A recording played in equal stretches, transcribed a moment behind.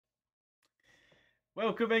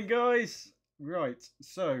Welcome in, guys. Right,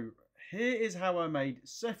 so here is how I made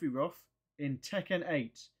Sephiroth in Tekken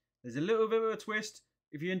 8. There's a little bit of a twist.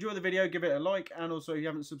 If you enjoy the video, give it a like, and also if you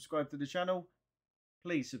haven't subscribed to the channel,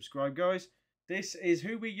 please subscribe, guys. This is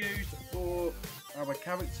who we used for our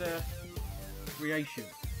character creation.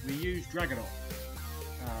 We used Dragonov.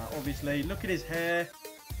 Obviously, look at his hair.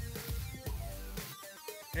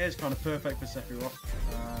 Hair's kind of perfect for Sephiroth.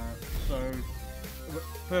 So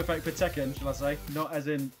perfect for Tekken, shall I say? Not as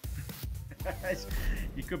in.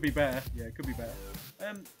 He could be better. Yeah, it could be better.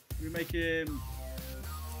 We make him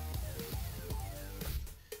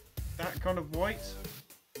that kind of white.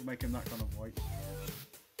 We'll make him that kind of white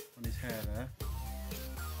on his hair there.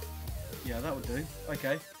 Yeah, that would do.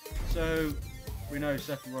 Okay, so we know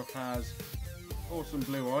Sephiroth has awesome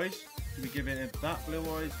blue eyes. Do we give it that blue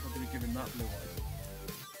eyes, or do we give him that blue eyes?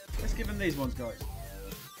 Let's give him these ones, guys.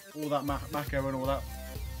 All that Mako and all that.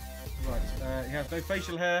 Right, he has no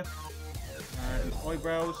facial hair.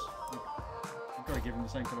 Eyebrows. We've got to give him the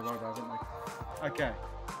same colour of eyebrows, haven't we? Okay,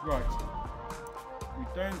 right. We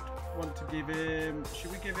don't want to give him.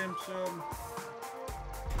 Should we give him some?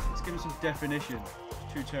 Let's give him some definition.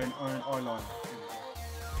 Two-tone eyeline.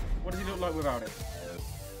 What does he look like without it?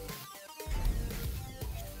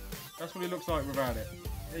 That's what he looks like without it.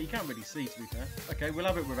 Yeah, you can't really see, to be fair. Okay, we'll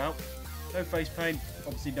have it without. No face paint,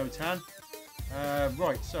 obviously no tan.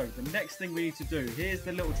 Right, so the next thing we need to do, here's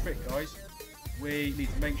the little trick, guys. We need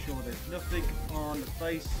to make sure there's nothing on the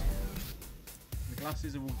face. The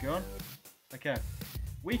glasses are all gone. Okay,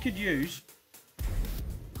 we could use...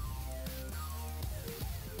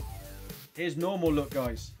 Here's normal look,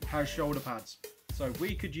 guys. Has shoulder pads. So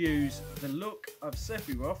we could use the look of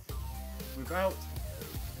Sephiroth without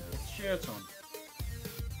a shirt on.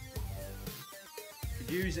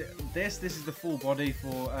 Use it. This is the full body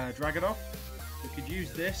for Dragonov. We could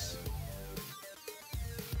use this,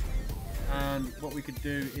 and what we could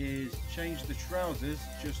do is change the trousers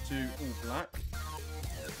just to all black.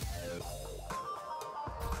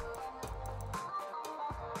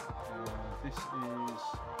 This is.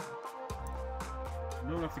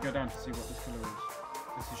 No one have to go down to see what this colour is.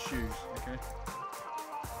 This is shoes. Okay.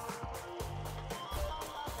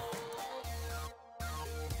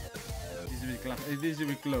 These are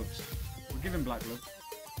with gloves. We'll give him black gloves.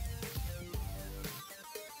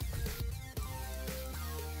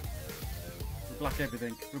 We'll black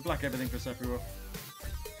everything. We'll black everything for Sephiroth.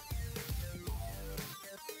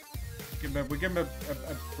 We'll give him a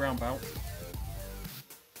brown belt.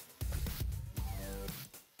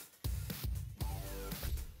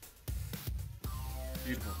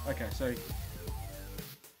 Beautiful. Okay, so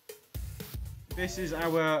this is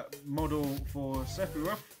our model for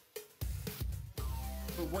Sephiroth.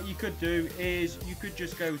 But what you could do is you could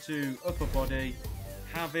just go to upper body,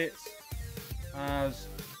 have it as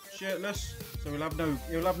shirtless. So he'll have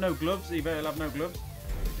no gloves either. He'll have no gloves.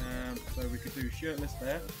 So we could do shirtless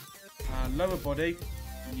there. Lower body,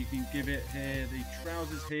 and you can give it here the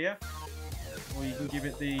trousers here, or you can give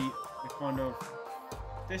it the kind of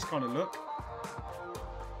this kind of look.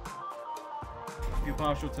 If you're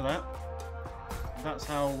partial to that, that's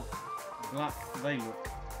how black they look.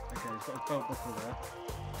 Okay, he's got his belt buckle there.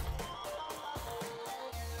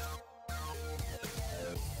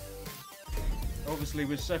 Obviously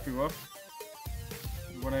with Sephiroth,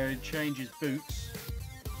 we want to change his boots.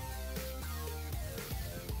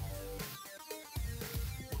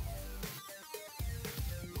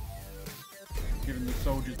 Give him the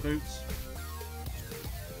soldier's boots.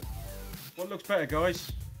 What looks better,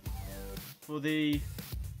 guys? For the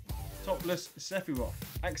topless Sephiroth.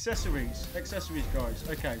 Accessories, guys.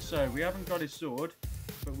 Okay, so we haven't got his sword,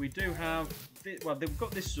 but we do have. Well, they've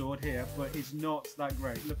got this sword here, but it's not that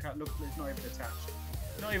great. Look, it's not even attached.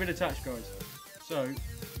 Not even attached, guys. So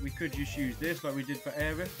we could just use this, like we did for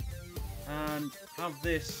Aerith, and have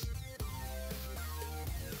this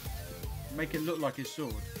make it look like his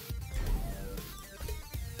sword.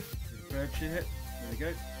 Purchase it. There we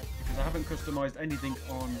go. Because I haven't customized anything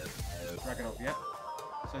on Dragonov yet.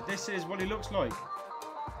 So this is what he looks like.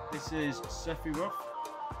 This is Sephiroth.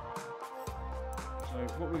 So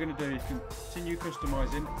what we're going to do is continue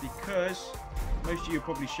customizing, because most of you are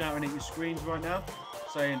probably shouting at your screens right now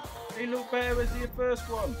saying, he looked better as the first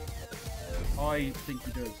one. I think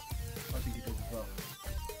he does. I think he does as well.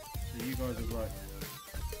 So you guys are right.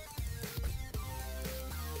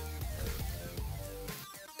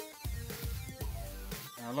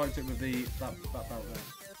 I liked it with that belt there.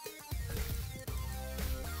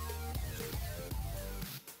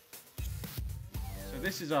 So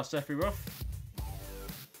this is our Sephiroth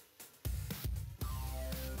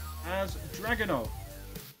as Dragonov.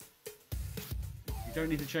 You don't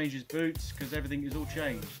need to change his boots because everything is all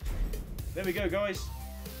changed. There we go, guys.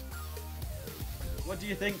 What do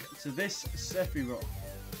you think to this Sephiroth?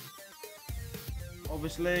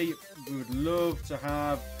 Obviously, we would love to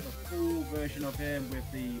have a full version of him with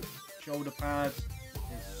the shoulder pads,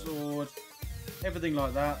 his sword, everything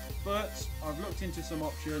like that. But I've looked into some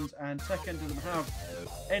options, and Tekken doesn't have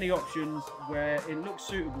any options where it looks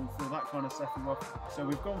suitable for that kind of Sephiroth. So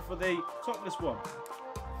we've gone for the topless one.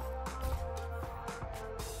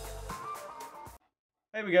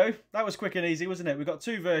 There we go. That was quick and easy, wasn't it? We've got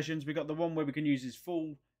two versions. We've got the one where we can use his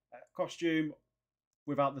full costume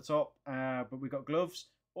without the top, but we've got gloves.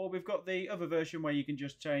 Or we've got the other version where you can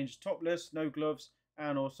just change topless, no gloves,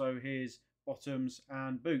 and also his bottoms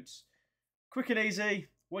and boots. Quick and easy.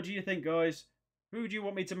 What do you think, guys? Who do you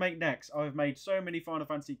want me to make next? I've made so many Final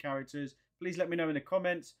Fantasy characters. Please let me know in the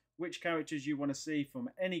comments which characters you want to see from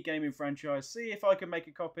any gaming franchise. See if I can make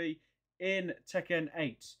a copy in Tekken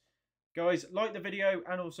 8. Guys, like the video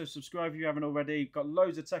and also subscribe if you haven't already. Got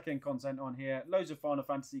loads of Tekken content on here, loads of Final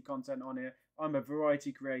Fantasy content on here. I'm a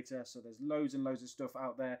variety creator, so there's loads and loads of stuff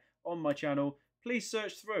out there on my channel. Please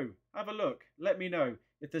search through, have a look, let me know.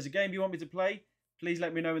 If there's a game you want me to play, please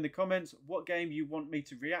let me know in the comments what game you want me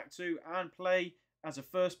to react to and play as a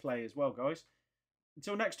first play as well, guys.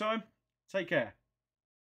 Until next time, take care.